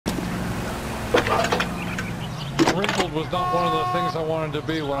Springfield was not one of the things I wanted to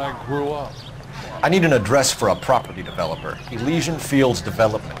be when I grew up. I need an address for a property developer. Elysian Fields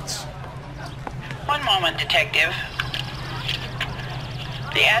Developments. One moment, Detective.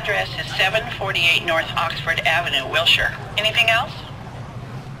 The address is 748 North Oxford Avenue, Wilshire. Anything else?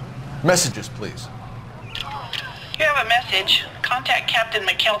 Messages, please. You have a message. Contact Captain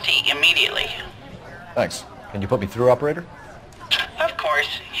McKelty immediately. Thanks. Can you put me through, operator? Of course.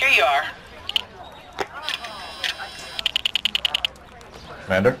 Here you are.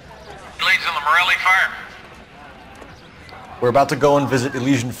 Commander? Leads in the Morelli fire. We're about to go and visit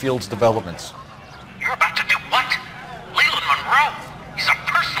Elysian Fields Developments. You're about to do what? Leland Monroe? He's a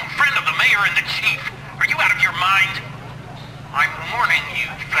personal friend of the mayor and the chief. Are you out of your mind? I'm warning you,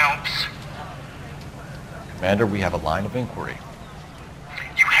 Phelps. Commander, we have a line of inquiry.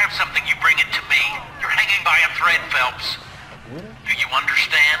 You have something, you bring it to me. You're hanging by a thread, Phelps. Do you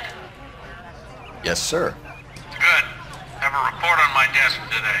understand? Yes, sir. Good. Have a report on my desk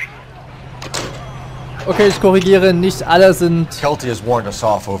today. Okay, ich korrigiere, nicht alle sind... Kelty has warned us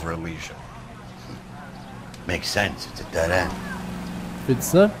off over Elysian. Makes sense. It's a dead end.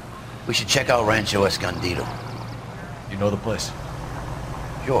 Findest du? We should check out Rancho Escondido. You know the place?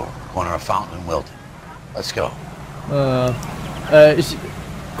 Sure. Corner of Fountain and Wilton. Let's go. Ich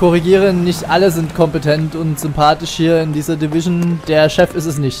korrigiere, nicht alle sind kompetent und sympathisch hier in dieser Division. Der Chef ist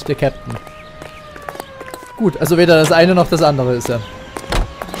es nicht, der Captain. Gut, also weder das eine noch das andere ist er.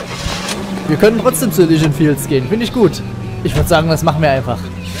 Wir können trotzdem zu Elysian Fields gehen, finde ich gut. Ich würde sagen, das machen wir einfach.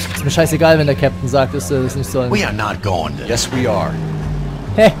 Ist mir scheißegal, wenn der Captain sagt, dass wir das nicht sollen. We are not going to. Yes, we are.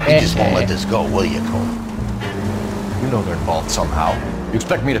 You just won't let this go, will you, Cole? You know they're involved somehow. You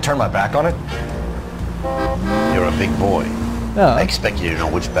expect me to turn my back on it? You're a big boy. Ja. I expect you to know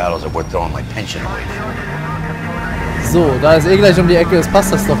which battles are worth throwing my pension away for. So, da ist eh gleich um die Ecke, das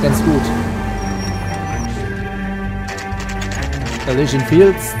passt das doch ganz gut. Elysian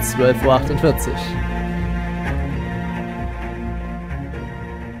Fields, 12:48 Uhr.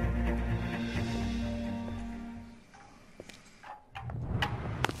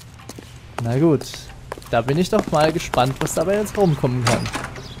 Na gut, da bin ich doch mal gespannt, was dabei jetzt rumkommen kann.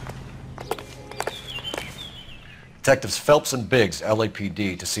 Detectives Phelps and Biggs,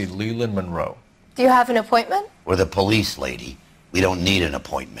 LAPD, to see Leland Monroe. Do you have an appointment? We're the police, lady. We don't need an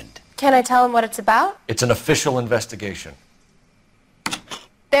appointment. Can I tell him what it's about? It's an official investigation.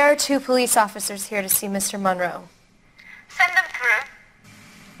 There are 2 police officers here to see Mr. Monroe. Send them through.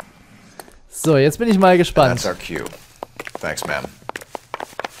 So, jetzt bin ich mal That's gespannt, our cue. Thanks, ma'am.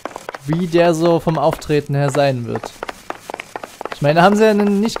 wie der so vom Auftreten her sein wird. Ich meine, da haben sie ja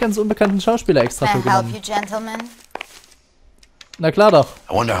einen nicht ganz unbekannten Schauspieler extra für genommen. Gentlemen? Na klar doch.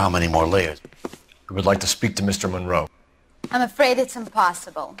 I wonder how many more layers. We would like to speak to Mr. Monroe. I'm afraid it's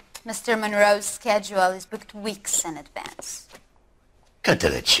impossible. Mr. Monroe's schedule is booked weeks in advance. Cut to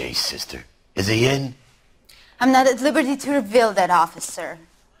the chase, sister. Is he in? I'm not at liberty to reveal that, officer.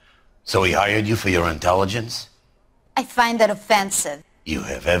 So he hired you for your intelligence? I find that offensive. You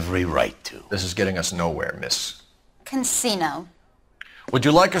have every right to. This is getting us nowhere, miss. Casino. Would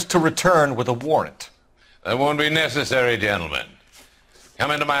you like us to return with a warrant? That won't be necessary, gentlemen.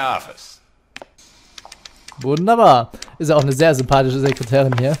 Come into my office. Wunderbar. Ist ja auch eine sehr sympathische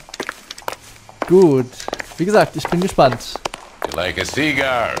Sekretärin hier. Gut. Wie gesagt, ich bin gespannt. You like a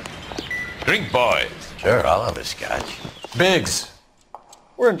cigar? Drink, boys. Sure, I'll have a scotch. Biggs,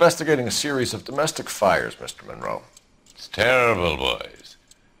 we're investigating a series of domestic fires, Mr. Monroe. It's terrible, boys.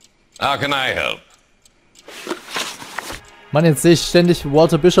 How can I help? Mann, jetzt sehe ich ständig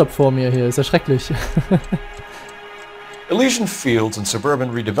Walter Bishop vor mir hier. Ist ja schrecklich. Elysian Fields and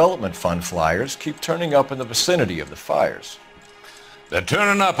Suburban Redevelopment Fund flyers keep turning up in the vicinity of the fires. They're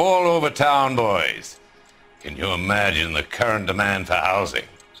turning up all over town, boys. Can you imagine the current demand for housing?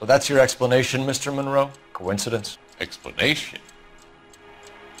 So that's your explanation, Mr. Monroe? Coincidence? Explanation?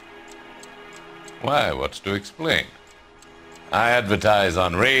 Why, what's to explain? I advertise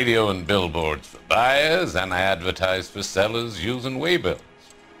on radio and billboards for buyers, and I advertise for sellers using waybills.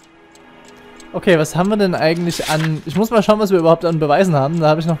 Okay, was haben wir denn eigentlich an... Ich muss mal schauen, was wir überhaupt an Beweisen haben. Da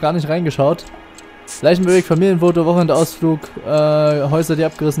habe ich noch gar nicht reingeschaut. Leichenbeweg, Familienfoto, Wochenendausflug, Häuser, die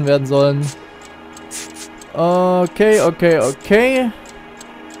abgerissen werden sollen. Okay.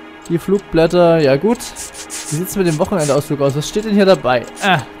 Die Flugblätter, ja gut. Wie sieht's mit dem Wochenendausflug aus? Was steht denn hier dabei?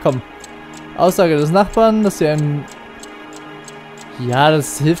 Komm. Aussage des Nachbarn, dass sie ein... Ja,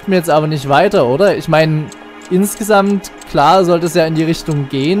 das hilft mir jetzt aber nicht weiter, oder? Ich meine, insgesamt, klar sollte es ja in die Richtung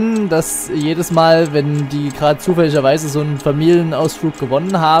gehen, dass jedes Mal, wenn die gerade zufälligerweise so einen Familienausflug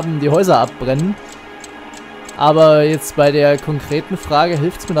gewonnen haben, die Häuser abbrennen. Aber jetzt bei der konkreten Frage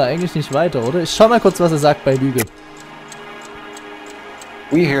hilft es mir da eigentlich nicht weiter, oder? Ich schau mal kurz, was er sagt bei Lüge.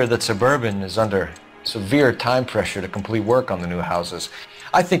 We hear that Suburban is under severe time pressure to complete work on the new houses.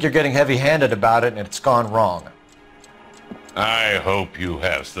 I think you're getting heavy-handed about it and it's gone wrong. I hope you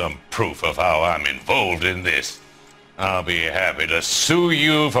have some proof of how I'm involved in this. I'll be happy to sue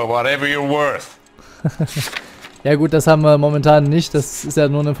you for whatever you're worth. Ja gut, das haben wir momentan nicht, das ist ja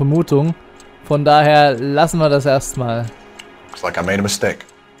nur eine Vermutung. Von daher lassen wir das erstmal. Looks like I made a mistake.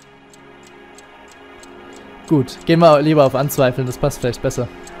 Gut, gehen wir lieber auf Anzweifeln, das passt vielleicht besser.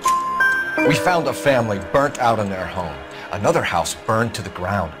 We found a family burnt out in their home. Another house burned to the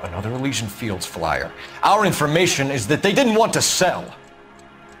ground. Another Elysian Fields flyer. Our information is that they didn't want to sell.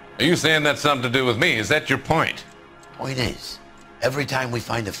 Are you saying that's something to do with me? Is that your point? Point is, every time we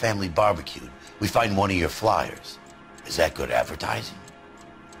find a family barbecued, we find one of your flyers. Is that good advertising?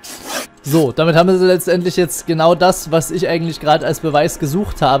 So, damit haben sie letztendlich jetzt genau das, was ich eigentlich gerade als Beweis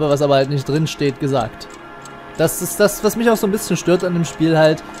gesucht habe, was aber halt nicht drin steht, gesagt. Das ist das, was mich auch so ein bisschen stört an dem Spiel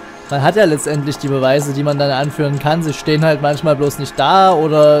halt. Man hat ja letztendlich die Beweise, die man dann anführen kann. Sie stehen halt manchmal bloß nicht da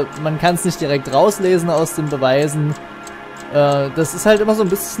oder man kann es nicht direkt rauslesen aus den Beweisen. Das ist halt immer so ein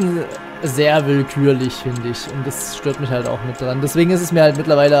bisschen sehr willkürlich, finde ich. Und das stört mich halt auch mit dran. Deswegen ist es mir halt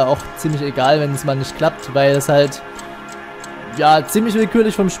mittlerweile auch ziemlich egal, wenn es mal nicht klappt, weil es halt ja ziemlich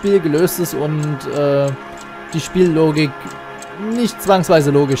willkürlich vom Spiel gelöst ist und die Spiellogik nicht zwangsweise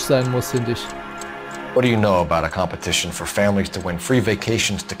logisch sein muss, finde ich. What do you know about a competition for families to win free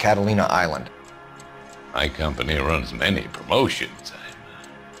vacations to Catalina Island? My company runs many promotions.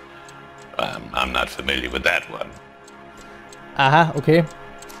 I'm not familiar with that one. Aha, okay.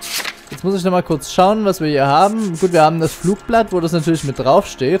 Jetzt muss ich nochmal kurz schauen, was wir hier haben. Gut, wir haben das Flugblatt, wo das natürlich mit drauf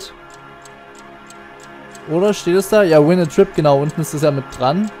steht. Oder steht es da? Ja, win a trip, genau, unten ist das ja mit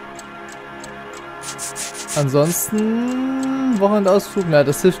dran. Ansonsten, Wochenendausflug, na,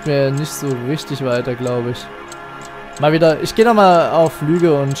 das hilft mir nicht so richtig weiter, glaube ich. Mal wieder, ich gehe nochmal auf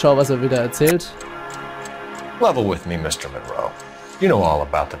Lüge und schau, was er wieder erzählt. Level with me, Mr. Monroe. You know all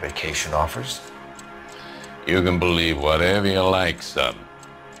about the vacation offers. You can believe whatever you like, son.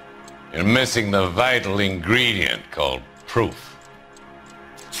 You're missing the vital ingredient called proof.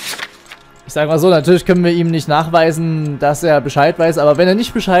 Ich sag mal so, natürlich können wir ihm nicht nachweisen, dass er Bescheid weiß, aber wenn er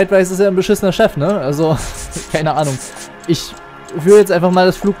nicht Bescheid weiß, ist er ein beschissener Chef, ne? Also, keine Ahnung. Ich führe jetzt einfach mal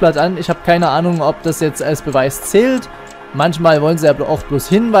das Flugblatt an. Ich habe keine Ahnung, ob das jetzt als Beweis zählt. Manchmal wollen sie aber auch bloß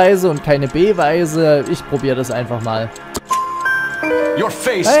Hinweise und keine Beweise. Ich probiere das einfach mal. Your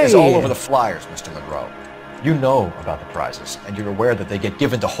face is all over the flyers, Mr. Monroe. You know about the prizes, and you're aware that they get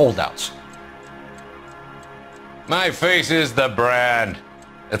given to holdouts. My face is the brand.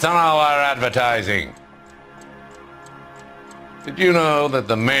 It's on all our advertising. Did you know that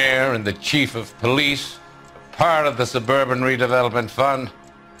the mayor and the chief of police are part of the Suburban Redevelopment Fund?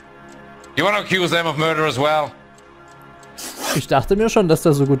 You want to accuse them of murder as well? Ich dachte mir schon, dass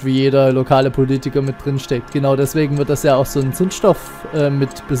da so gut wie jeder lokale Politiker mit drin steckt. Genau deswegen wird das ja auch so einen Zündstoff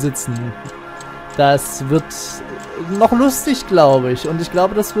mit besitzen. Das wird noch lustig, glaube ich. Und ich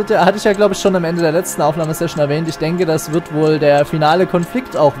glaube, das wird ja, hatte ich ja, glaube ich, schon am Ende der letzten Aufnahmesession erwähnt. Ich denke, das wird wohl der finale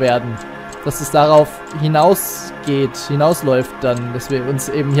Konflikt auch werden. Dass es darauf hinausläuft dann, dass wir uns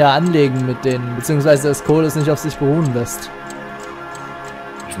eben hier anlegen mit denen, beziehungsweise dass Cole es nicht auf sich beruhen lässt.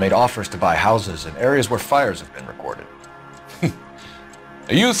 You've made offers to buy houses in areas where fires have been recorded.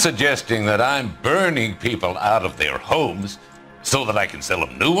 Are you suggesting that I'm burning people out of their homes so that I can sell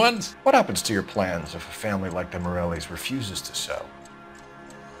them new ones? What happens to your plans if a family like the Morellis refuses to sell?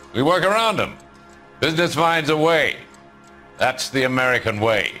 We work around them. Business finds a way. That's the American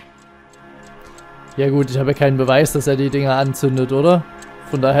way. Ja gut, ich habe ja keinen Beweis, dass er die Dinger anzündet, oder?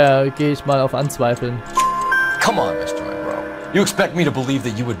 Von daher gehe ich mal auf Anzweifeln. Come on, Mr. Monroe. You expect me to believe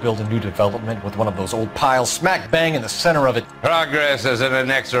that you would build a new development with one of those old piles smack bang in the center of it? Progress is an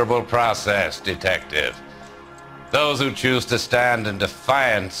inexorable process, detective. Those who choose to stand in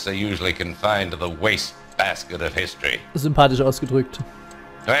defiance are usually confined to the wastebasket of history. Sympathisch ausgedrückt.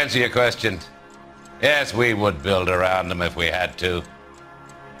 To answer your question, yes, we would build around them if we had to.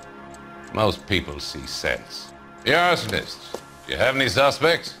 Most people see sense. The arsonists, do you have any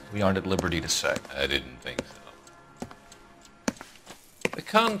suspects? We aren't at liberty to say. I didn't think so. The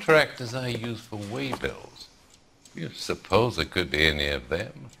contractors I use for waybills, you suppose it could be any of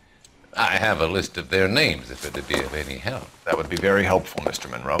them? I have a list of their names if it'd be of any help. That would be very helpful, Mr.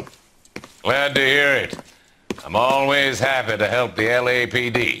 Monroe. Glad to hear it. I'm always happy to help the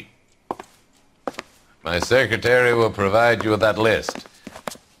LAPD. My secretary will provide you with that list.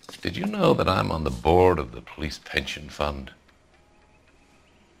 Did you know that I'm on the board of the police pension fund?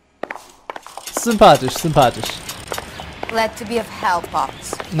 Sympathisch, sympathisch. Glad to be of help,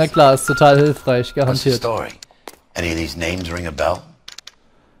 Pops. Na klar, ist total hilfreich, What's the garantiert. story? Any of these names ring a bell?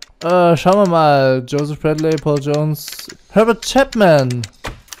 Schauen wir mal. Joseph Bradley, Paul Jones, Herbert Chapman.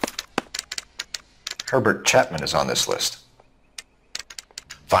 Herbert Chapman is on this list.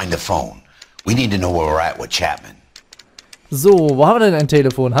 Find the phone. We need to know where we're at with Chapman. So, wo haben wir denn ein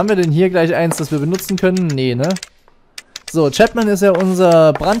Telefon? Haben wir denn hier gleich eins, das wir benutzen können? Nee, ne? So, Chapman ist ja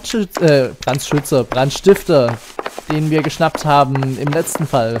unser Brandstifter, den wir geschnappt haben im letzten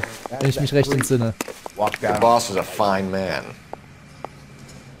Fall, wenn ich mich recht entsinne. The boss is a fine man.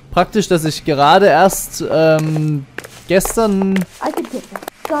 Praktisch, dass ich gerade erst gestern,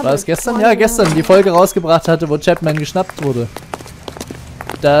 war es gestern? Ja, gestern die Folge rausgebracht hatte, wo Chapman geschnappt wurde.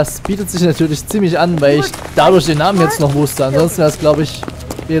 Das bietet sich natürlich ziemlich an, weil ich dadurch den Namen jetzt noch wusste. Ansonsten wäre es, glaube ich,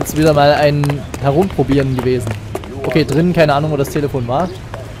 jetzt wieder mal ein Herumprobieren gewesen. Okay, drinnen keine Ahnung, wo das Telefon war.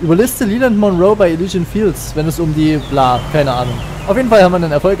 Überliste Leland Monroe bei Elysian Fields, wenn es um die bla, keine Ahnung. Auf jeden Fall haben wir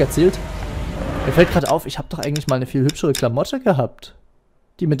einen Erfolg erzielt. Mir fällt gerade auf, ich habe doch eigentlich mal eine viel hübschere Klamotte gehabt.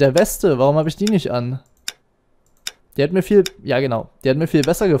 Die mit der Weste, warum habe ich die nicht an? Die hat mir viel, ja genau, die hat mir viel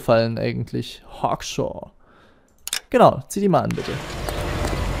besser gefallen eigentlich. Hawkshaw. Genau, zieh die mal an bitte.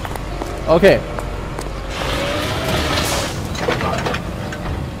 Okay.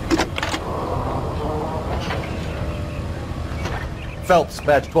 Phelps,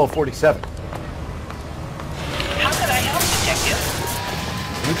 badge 1247. How could I help, Detective?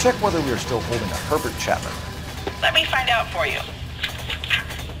 Can you check whether we are still holding a Herbert Chapman? Let me find out for you.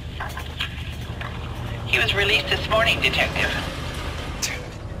 He was released this morning, Detective.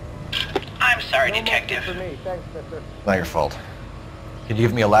 I'm sorry, Detective. Not your fault. Can you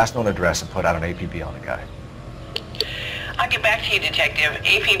give me a last known address and put out an APB on the guy? I'll get back to you, Detective.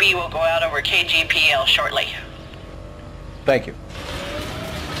 APB will go out over KGPL shortly. Thank you.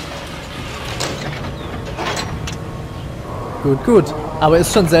 Gut, gut. Aber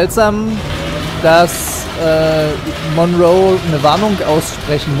ist schon seltsam, dass Monroe eine Warnung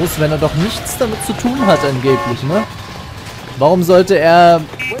aussprechen muss, wenn er doch nichts damit zu tun hat angeblich, ne? Warum sollte er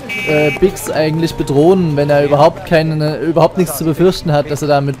Biggs eigentlich bedrohen, wenn er überhaupt nichts zu befürchten hat, dass er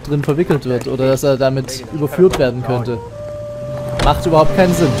damit drin verwickelt wird oder dass er damit überführt werden könnte? Macht überhaupt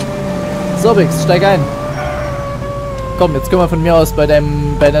keinen Sinn. So, Biggs, steig ein. Komm, jetzt können wir von mir aus bei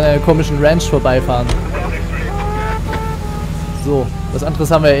deiner komischen Ranch vorbeifahren. So, was anderes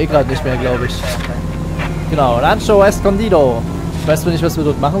haben wir ja eh gerade nicht mehr, glaube ich. Genau, Rancho Escondido. Ich weiß zwar nicht, was wir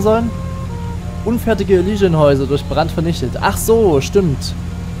dort machen sollen. Unfertige Elysian-Häuser durch Brand vernichtet. Ach so, stimmt.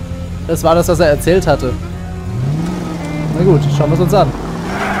 Das war das, was er erzählt hatte. Na gut, schauen wir es uns an.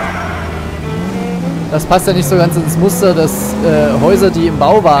 Das passt ja nicht so ganz ins Muster, dass Häuser, die im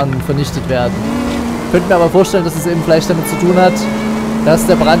Bau waren, vernichtet werden. Ich könnte mir aber vorstellen, dass es eben vielleicht damit zu tun hat, dass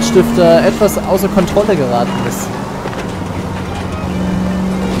der Brandstifter etwas außer Kontrolle geraten ist.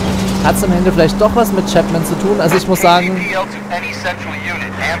 Hat es am Ende vielleicht doch was mit Chapman zu tun? Also ich muss sagen...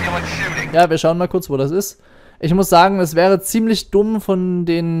 Ja, wir schauen mal kurz, wo das ist. Ich muss sagen, es wäre ziemlich dumm von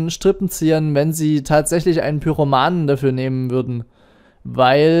den Strippenziehern, wenn sie tatsächlich einen Pyromanen dafür nehmen würden.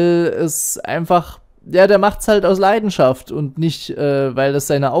 Weil es einfach... Ja, der macht's halt aus Leidenschaft und nicht, weil das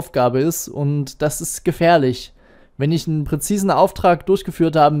seine Aufgabe ist. Und das ist gefährlich. Wenn ich einen präzisen Auftrag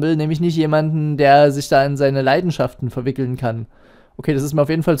durchgeführt haben will, nehme ich nicht jemanden, der sich da in seine Leidenschaften verwickeln kann. Okay, das ist mir auf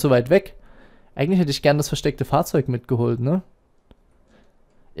jeden Fall zu weit weg. Eigentlich hätte ich gern das versteckte Fahrzeug mitgeholt, ne?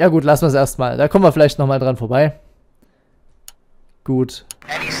 Ja gut, lassen wir es erstmal. Da kommen wir vielleicht nochmal dran vorbei. Gut.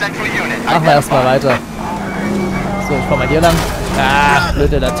 Machen wir erstmal weiter. So, ich fahr mal hier lang. Ach,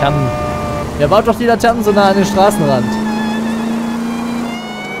 blöde Laternen. Wer baut doch die Laternen so nah an den Straßenrand?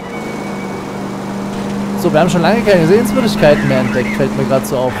 So, wir haben schon lange keine Sehenswürdigkeiten mehr entdeckt, fällt mir gerade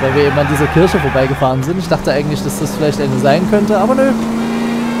so auf, weil wir eben an dieser Kirche vorbeigefahren sind. Ich dachte eigentlich, dass das vielleicht eine sein könnte, aber nö.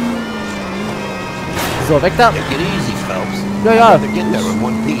 So, weg da. Ja, ja.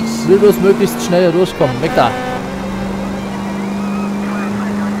 Ich will bloß möglichst schnell hier durchkommen. Weg da.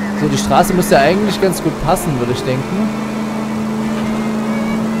 So, die Straße müsste ja eigentlich ganz gut passen, würde ich denken.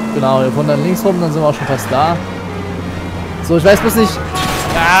 Genau, wir fahren dann links rum, dann sind wir auch schon fast da. So, ich weiß bloß nicht...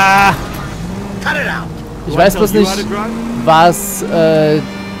 Ah! Ich weiß bloß nicht, was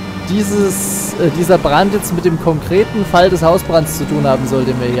dieser Brand jetzt mit dem konkreten Fall des Hausbrands zu tun haben soll,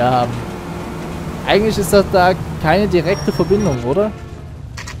 den wir hier haben. Eigentlich ist das da keine direkte Verbindung, oder?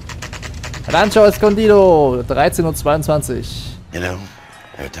 Rancho Escondido, 13:22 Uhr. You know,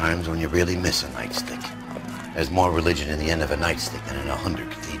 there are times when you really miss a nightstick. There's more religion in the end of a nightstick than in 100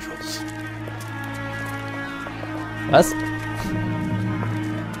 cathedrals. Was?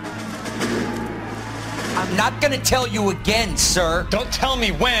 I'm not gonna tell you again, sir. Don't tell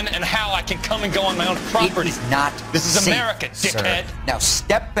me when and how I can come and go on my own property. It is not This is safe, America, dickhead. Sir. Now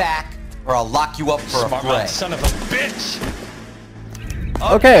step back, or I'll lock you up for Smart a fray. mouth son of a bitch.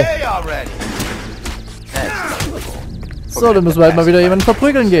 Okay. So, dann müssen wir halt mal wieder jemanden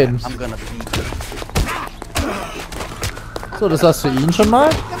verprügeln gehen. So, das war's für ihn schon mal.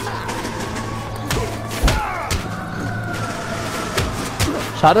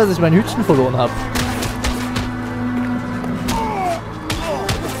 Schade, dass ich mein Hütchen verloren habe.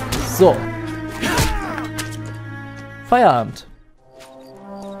 So. Feierabend.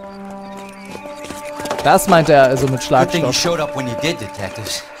 Das meinte er also mit Good thing you Schlagstoff. showed up when you did,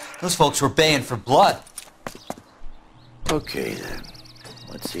 detectives. Those folks were baying for blood. Okay, then.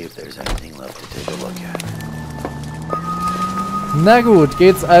 Let's see if there's anything left to take a look at. Na gut,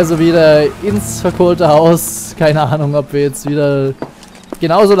 geht's also wieder ins verkohlte Haus. Keine Ahnung, ob wir jetzt wieder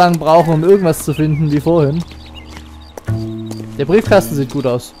genauso lange brauchen, um irgendwas zu finden wie vorhin. Der Briefkasten sieht gut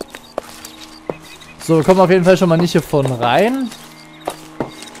aus. So, wir kommen auf jeden Fall schon mal nicht hier von rein.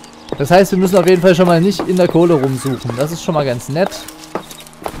 Das heißt, wir müssen auf jeden Fall schon mal nicht in der Kohle rumsuchen. Das ist schon mal ganz nett.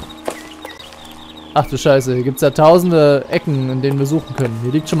 Ach du Scheiße, hier gibt es ja tausende Ecken, in denen wir suchen können.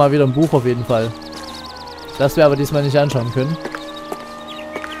 Hier liegt schon mal wieder ein Buch auf jeden Fall. Das wir aber diesmal nicht anschauen können.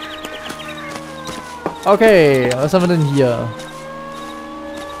 Okay, was haben wir denn hier?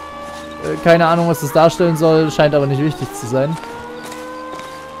 Keine Ahnung, was das darstellen soll. Scheint aber nicht wichtig zu sein.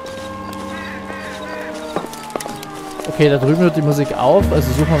 Okay, da drüben hört die Musik auf.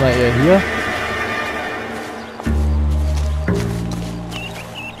 Also suchen wir mal eher hier.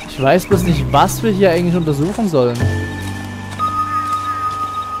 Ich weiß bloß nicht, was wir hier eigentlich untersuchen sollen.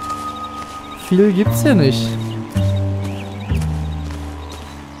 Viel gibt's hier nicht.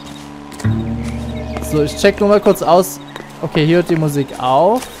 So, ich check nur mal kurz aus. Okay, hier hört die Musik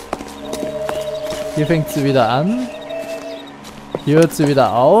auf. Hier fängt sie wieder an. Hier hört sie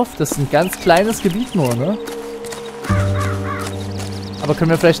wieder auf. Das ist ein ganz kleines Gebiet nur, ne? Aber können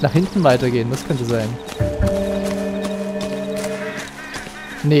wir vielleicht nach hinten weitergehen? Das könnte sein.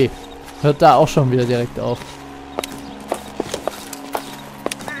 Nee. Hört da auch schon wieder direkt auf.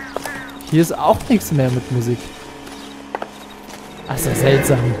 Hier ist auch nichts mehr mit Musik. Ach, ist ja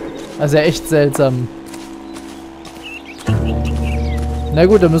seltsam. Also echt seltsam. Na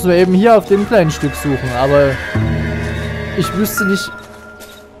gut, dann müssen wir eben hier auf dem kleinen Stück suchen. Aber ich wüsste nicht...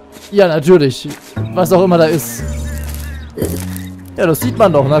 Ja, natürlich. Was auch immer da ist. Ja, das sieht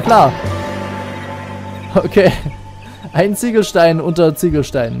man doch, na klar. Okay. Ein Ziegelstein unter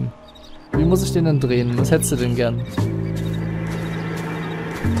Ziegelsteinen. Wie muss ich den denn drehen? Was hättest du denn gern?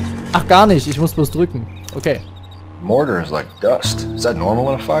 Ach, gar nicht. Ich muss bloß drücken. Okay. Mortar is like dust. Is that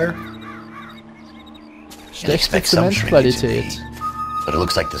normal in a fire? Schlechte Zementqualität. But it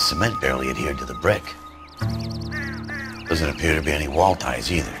looks like the cement barely adhered to the brick. Doesn't appear to be any wall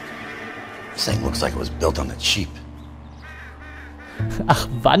ties either. This thing looks like it was built on the cheap. Ach,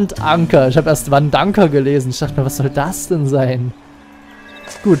 Wandanker. Ich habe erst Wandanker gelesen. Ich dachte mir, was soll das denn sein?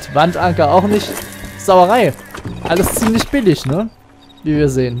 Gut, Wandanker auch nicht. Sauerei. Alles ziemlich billig, ne? Wie wir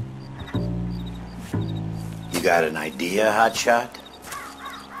sehen. You got an idea, Hotshot?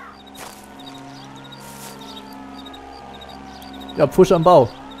 Ja, Pfusch am Bau.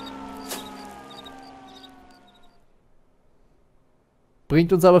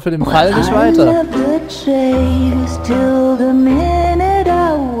 Bringt uns aber für den Fall nicht weiter.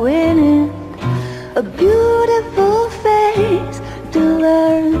 A beautiful face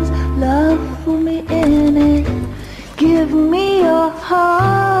delivers love for me in it. Give me your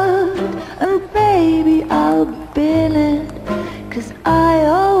heart and baby I'll bill it. 'Cause I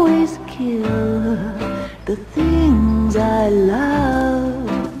always kill the things I love.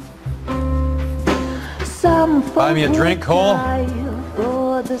 Some Buy me a drink, Cole?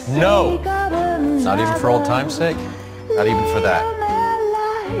 No. Not even for old time's sake? Not even for that.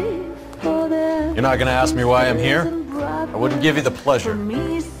 You're not gonna ask me why I'm here? I wouldn't give you the pleasure.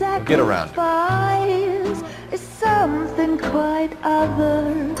 Get around it.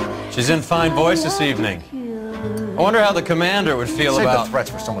 She's in fine voice this evening. I wonder how the commander would feel about... Save the threats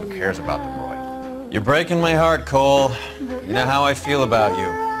for someone who cares about them, Roy. You're breaking my heart, Cole. You know how I feel about you.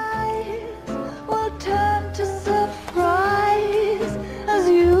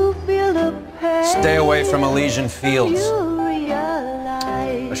 Stay away from Elysian Fields.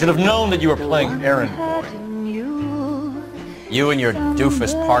 I should have known that you were playing errand boy. You and your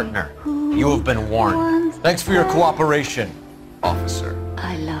doofus partner. You have been warned. Thanks for your cooperation, officer.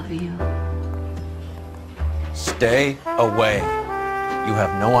 I love you. Stay away. You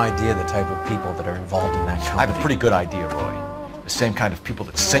have no idea the type of people that are involved in that company. I have a pretty good idea, Roy. The same kind of people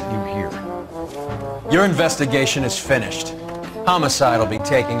that sent you here. Your investigation is finished. Homicide will be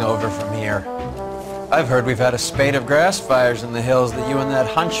taking over from here. I've heard we've had a spate of grass fires in the hills that you and that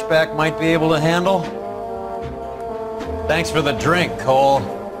hunchback might be able to handle. Thanks for the drink, Cole.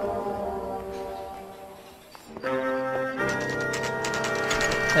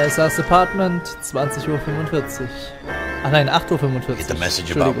 Elsas Apartment, 20:45 Uhr. Ah nein, 8:45 Uhr. Get the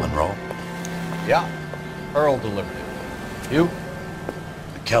message about Monroe? Yeah, Earl delivered it. You?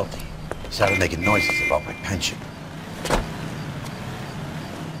 McKelty. He started making noises about my pension.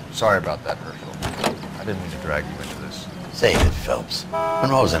 Sorry about that, Herschel. I didn't mean to drag you into this. Save it, Phelps.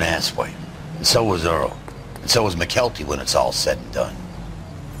 Monroe's an asswipe. And so was Earl. And so was McKelty when it's all said and done.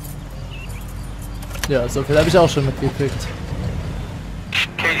 Ja, so viel habe ich auch schon mitgekriegt.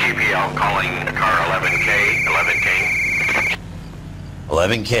 KGPL calling car 11K, 11K.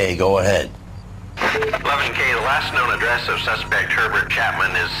 11K, go ahead. 11K, the last known address of suspect Herbert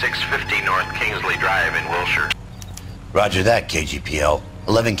Chapman is 650 North Kingsley Drive in Wilshire. Roger that, KGPL.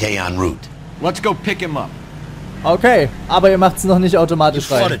 11K en route. Let's go pick him up. Okay, aber ihr macht's noch nicht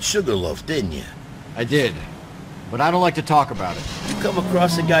automatisch You fought rein. at Sugarloaf, didn't you? I did, but I don't like to talk about it. You come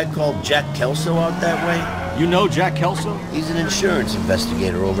across a guy called Jack Kelso out that way? You know Jack Kelso? He's an insurance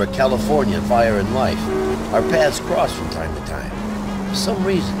investigator over at California Fire and Life. Our paths cross from time to time. For some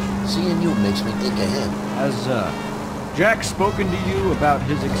reason, seeing you makes me think of him. Has Jack spoken to you about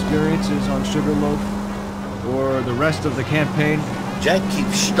his experiences on Sugarloaf? Or the rest of the campaign? Jack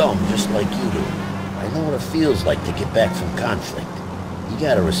keeps stum just like you do. I know what it feels like to get back from conflict. You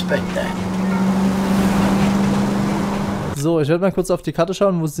gotta respect that. So, ich werde mal kurz auf die Karte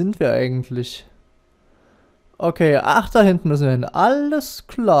schauen. Wo sind wir eigentlich? Okay, ach, da hinten müssen wir hin. Alles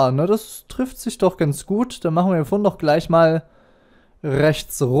klar, ne? Das trifft sich doch ganz gut. Dann machen wir von doch gleich mal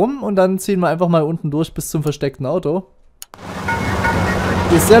rechts rum und dann ziehen wir einfach mal unten durch bis zum versteckten Auto.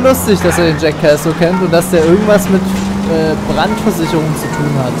 Ist sehr lustig, dass er den Jack Kelso kennt und dass der irgendwas mit Brandversicherung zu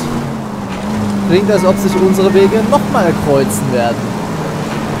tun hat. Klingt, als ob sich unsere Wege nochmal kreuzen werden.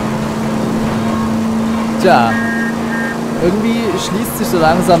 Tja, irgendwie schließt sich so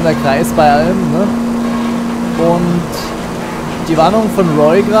langsam der Kreis bei allem, ne? Und die Warnung von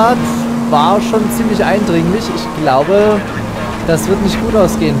Roy gerade war schon ziemlich eindringlich. Ich glaube, das wird nicht gut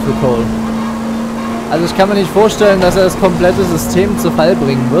ausgehen für Cole. Also ich kann mir nicht vorstellen, dass er das komplette System zu Fall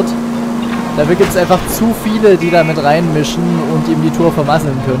bringen wird. Dafür gibt es einfach zu viele, die da mit reinmischen und ihm die Tour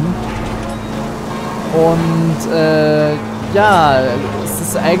vermasseln können. Und ja, es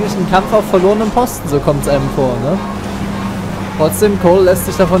ist eigentlich ein Kampf auf verlorenem Posten, so kommt es einem vor, ne? Trotzdem, Cole lässt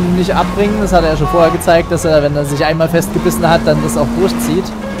sich davon nicht abbringen. Das hat er ja schon vorher gezeigt, dass er, wenn er sich einmal festgebissen hat, dann das auch durchzieht.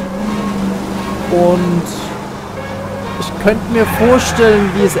 Und ich könnte mir vorstellen,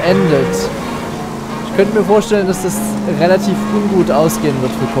 wie es endet. Ich könnte mir vorstellen, dass das relativ ungut ausgehen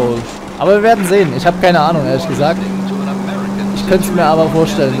wird für Cole. Aber wir werden sehen. Ich habe keine Ahnung, ehrlich gesagt. Ich könnte es mir aber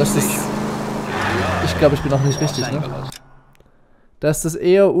vorstellen, dass das... Ich glaube, ich bin auch nicht richtig, ne? Dass das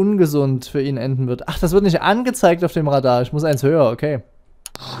eher ungesund für ihn enden wird. Ach, das wird nicht angezeigt auf dem Radar. Ich muss eins höher, okay.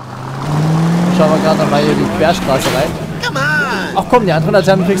 Schauen wir gerade nochmal hier die Querstraße rein. Ach komm, die anderen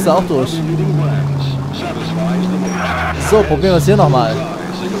Laternen kriegst du auch durch. So, probieren wir es hier nochmal.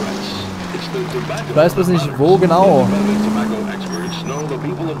 Ich weiß bloß nicht, wo genau.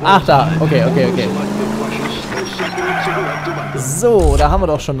 Ach, da. Okay, okay, okay. So, da haben wir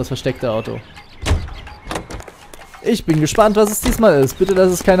doch schon das versteckte Auto. Ich bin gespannt, was es diesmal ist. Bitte,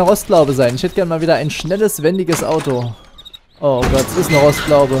 lass es keine Rostlaube sein. Ich hätte gerne mal wieder ein schnelles, wendiges Auto. Oh Gott, es ist eine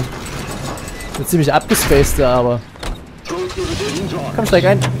Rostlaube. Eine ziemlich abgespacede, aber... Komm, steig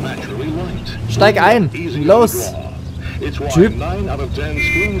ein. Steig ein. Los. Typ.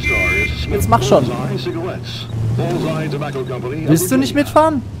 Jetzt mach schon. Willst du nicht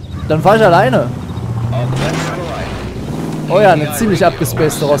mitfahren? Dann fahr ich alleine. Oh ja, eine ziemlich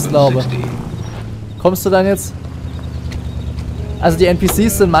abgespacede Rostlaube. Kommst du dann jetzt? Also die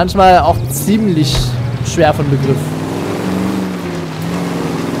NPCs sind manchmal auch ziemlich schwer von Begriff.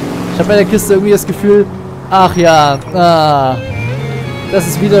 Ich habe bei der Kiste irgendwie das Gefühl, ach ja, das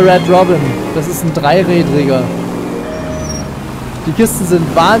ist wieder Red Robin. Das ist ein dreirädriger. Die Kisten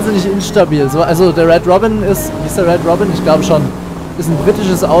sind wahnsinnig instabil. So, also der Red Robin ist der Red Robin? Ich glaube schon. Ist ein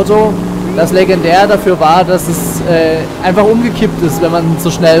britisches Auto, das legendär dafür war, dass es einfach umgekippt ist, wenn man zu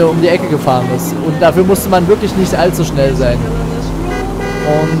schnell um die Ecke gefahren ist. Und dafür musste man wirklich nicht allzu schnell sein.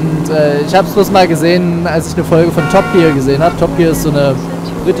 Und ich habe es bloß mal gesehen, als ich eine Folge von Top Gear gesehen habe. Top Gear ist so eine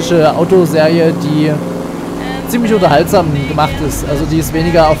britische Autoserie, die ziemlich unterhaltsam gemacht ist. Also die ist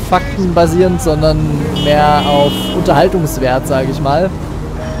weniger auf Fakten basierend, sondern mehr auf Unterhaltungswert, sage ich mal.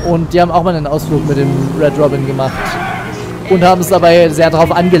 Und die haben auch mal einen Ausflug mit dem Red Robin gemacht. Und haben es dabei sehr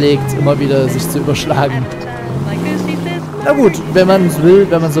darauf angelegt, immer wieder sich zu überschlagen. Na gut, wenn man es will,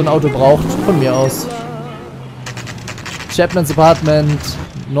 wenn man so ein Auto braucht, von mir aus. Chapmans Apartment,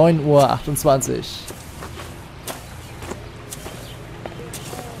 9:28 Uhr.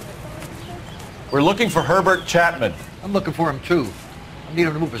 We're looking for Herbert Chapman. I'm looking for him too. I need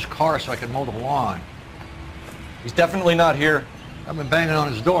him to move his car so I can mow the lawn. He's definitely not here. I've been banging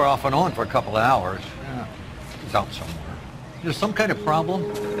on his door off and on for a couple of hours. Yeah, he's out somewhere. There's some kind of problem.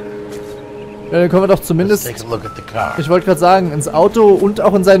 Ja, dann können wir doch zumindest, Let's take a look at the car. ich wollte gerade sagen, ins Auto und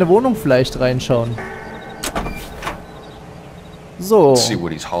auch in seine Wohnung vielleicht reinschauen. So. See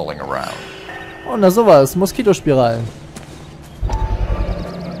what he's hauling around. Oh, na sowas. Moskitospiralen.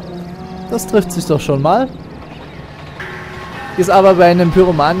 Das trifft sich doch schon mal. Ist aber bei einem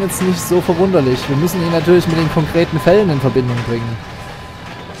Pyromanen jetzt nicht so verwunderlich. Wir müssen ihn natürlich mit den konkreten Fällen in Verbindung bringen.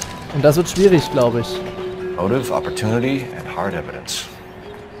 Und das wird schwierig, glaube ich. Motive, opportunity and hard evidence.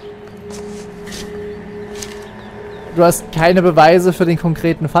 Du hast keine Beweise für den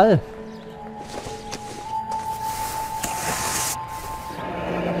konkreten Fall.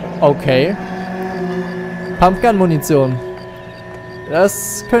 Okay. Pumpgun-Munition.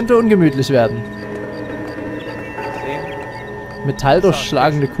 Das könnte ungemütlich werden.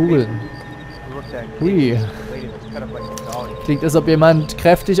 Metalldurchschlagende Kugeln. Hui. Klingt, als ob jemand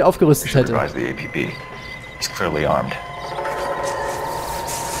kräftig aufgerüstet hätte.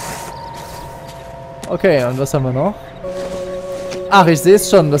 Okay, und was haben wir noch? Ach, ich sehe es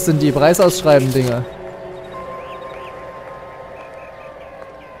schon. Das sind die Preisausschreiben-Dinger.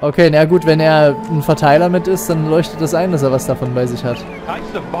 Okay, na gut, wenn er ein Verteiler mit ist, dann leuchtet das ein, dass er was davon bei sich hat.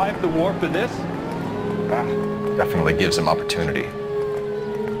 Definitely gives him opportunity.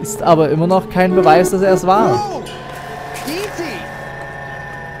 Ist aber immer noch kein Beweis, dass er es war.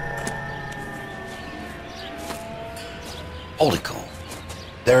 Hold it, Cole.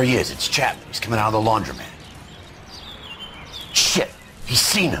 There he is. It's Chapman. He's coming out of the laundromat. Shit. He's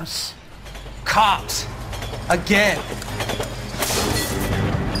seen us. Cops. Again.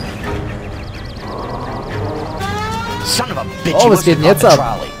 Son of a bitch. Oh, was geht denn jetzt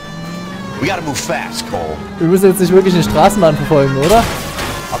ab? We gotta move fast, Cole. Wir müssen jetzt nicht wirklich eine Straßenbahn verfolgen, oder?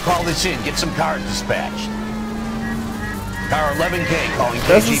 I'll call this in. Get some cars dispatched. Car 11K calling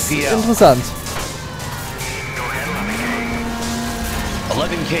Das ist KGPL. interessant.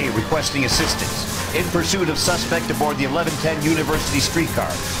 11K requesting assistance. In pursuit of suspect aboard the 1110 University streetcar.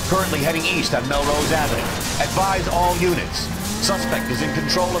 Currently heading east on Melrose Avenue. Advise all units. Suspect is in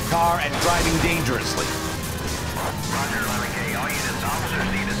control of car and driving dangerously. Roger, 11K. All units, officers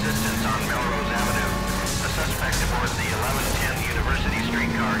need assistance on Melrose Avenue. The suspect aboard the 1110 University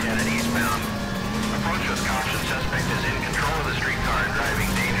streetcar headed eastbound. Approach with caution. Suspect is in control of the streetcar and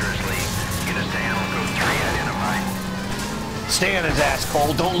driving dangerously. Units to handle code 3 identified. Stay on his ass,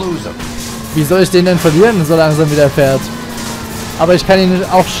 Cole. Don't lose him. Wie soll ich den denn verlieren, so langsam wieder fährt? Aber ich kann ihn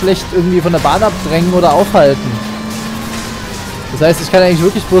auch schlecht irgendwie von der Bahn abdrängen oder aufhalten. Das heißt, ich kann eigentlich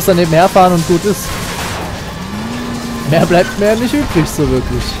wirklich bloß daneben herfahren und gut ist. Mehr bleibt mir nicht übrig, so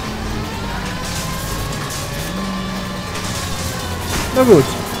wirklich. Na gut.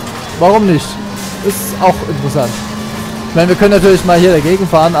 Warum nicht? Ist auch interessant. Ich meine, wir können natürlich mal hier dagegen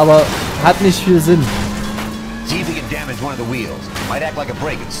fahren, aber hat nicht viel Sinn.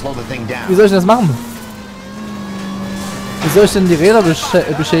 Wie soll ich das machen? Wie soll ich denn die Räder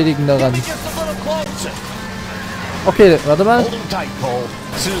beschädigen daran? Okay, warte mal.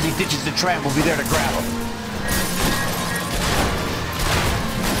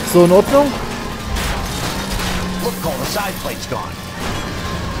 So, in Ordnung?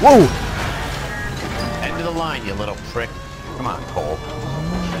 Wow!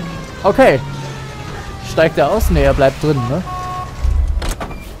 Okay. Steigt er aus? Ne, er bleibt drin, ne?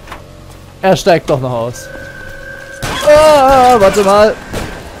 Er steigt doch noch aus. Ah, warte mal.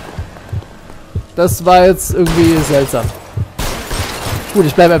 Das war jetzt irgendwie seltsam. Gut,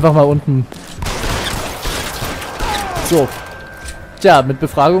 ich bleibe einfach mal unten. So. Tja, mit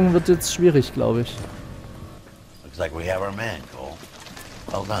Befragung wird jetzt schwierig, glaube ich. Looks like we have our man, Cole.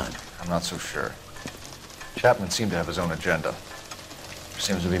 Well done. I'm not so sure. Chapman seemed to have his own agenda. There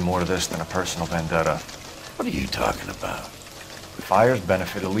seems to be more to this than a personal vendetta. What are you talking about? The fires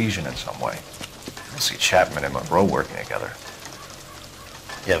benefit Elysian in some way. I don't see Chapman and Monroe working together.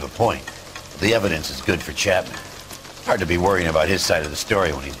 You have a point. The evidence is good for Chapman. Hard to be worrying about his side of the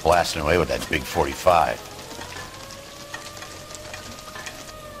story when he's blasting away with that big 45.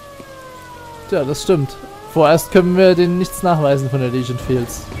 Tja, das stimmt. Vorerst können wir den nichts nachweisen von Elysian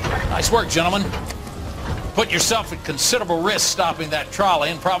Fields. Nice work, gentlemen. Put yourself at considerable risk stopping that trolley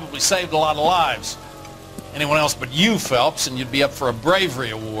and probably saved a lot of lives. Anyone else but you, Phelps, and you'd be up for a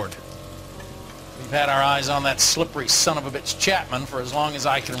bravery award. We've had our eyes on that slippery son of a bitch Chapman for as long as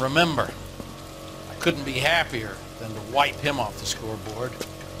I can remember. I couldn't be happier than to wipe him off the scoreboard.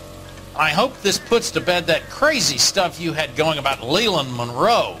 I hope this puts to bed that crazy stuff you had going about Leland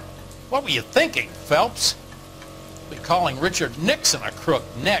Monroe. What were you thinking, Phelps? We'll be calling Richard Nixon a crook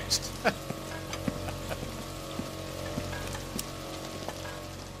next.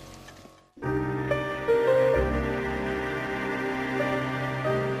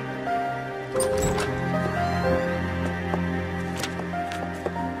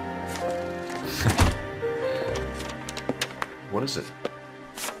 What is it?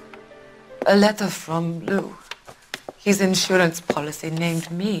 A letter from Lou. His insurance policy named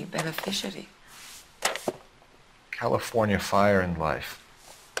me beneficiary. California Fire and Life.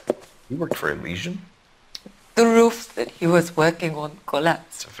 You worked for Elysian? The roof that he was working on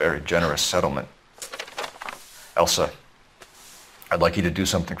collapsed. It's a very generous settlement. Elsa, I'd like you to do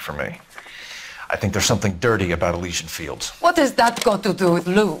something for me. I think there's something dirty about Elysian Fields. What has that got to do with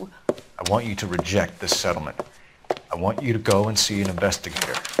Lou? I want you to reject this settlement. I want you to go and see an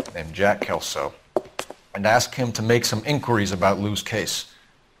investigator named Jack Kelso and ask him to make some inquiries about Lou's case.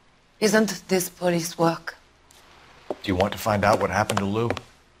 Isn't this police work? Do you want to find out what happened to Lou?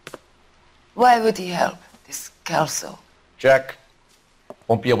 Why would he help, this Kelso? Jack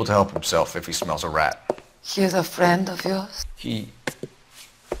won't be able to help himself if he smells a rat. He's a friend of yours? He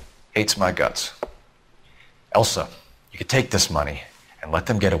hates my guts. Elsa, you could take this money and let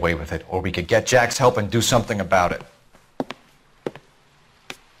them get away with it, or we could get Jack's help and do something about it.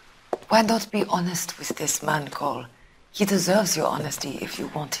 Why not be honest with this man, Cole? He deserves your honesty if you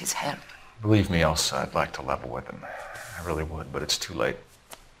want his help. Believe me, Elsa, I'd like to level with him. I really would, but it's too late.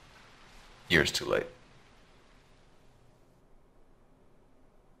 Years too late.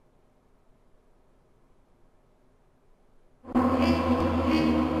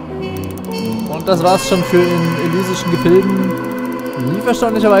 Und das war's schon für in elysischen Gefilden. Lief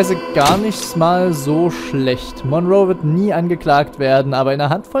erstaunlicherweise gar nicht mal so schlecht. Monroe wird nie angeklagt werden, aber eine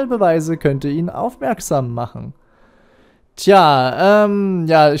Handvoll Beweise könnte ihn aufmerksam machen. Tja,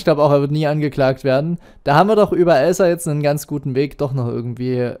 ja, ich glaube auch, er wird nie angeklagt werden. Da haben wir doch über Elsa jetzt einen ganz guten Weg, doch noch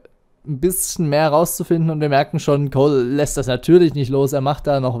irgendwie ein bisschen mehr rauszufinden. Und wir merken schon, Cole lässt das natürlich nicht los, er macht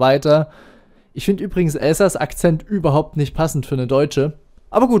da noch weiter. Ich finde übrigens Elsas Akzent überhaupt nicht passend für eine Deutsche.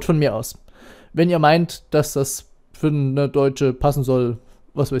 Aber gut, von mir aus. Wenn ihr meint, dass das für eine Deutsche passen soll,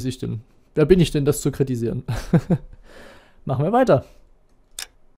 was weiß ich denn? Wer bin ich denn, das zu kritisieren? Machen wir weiter.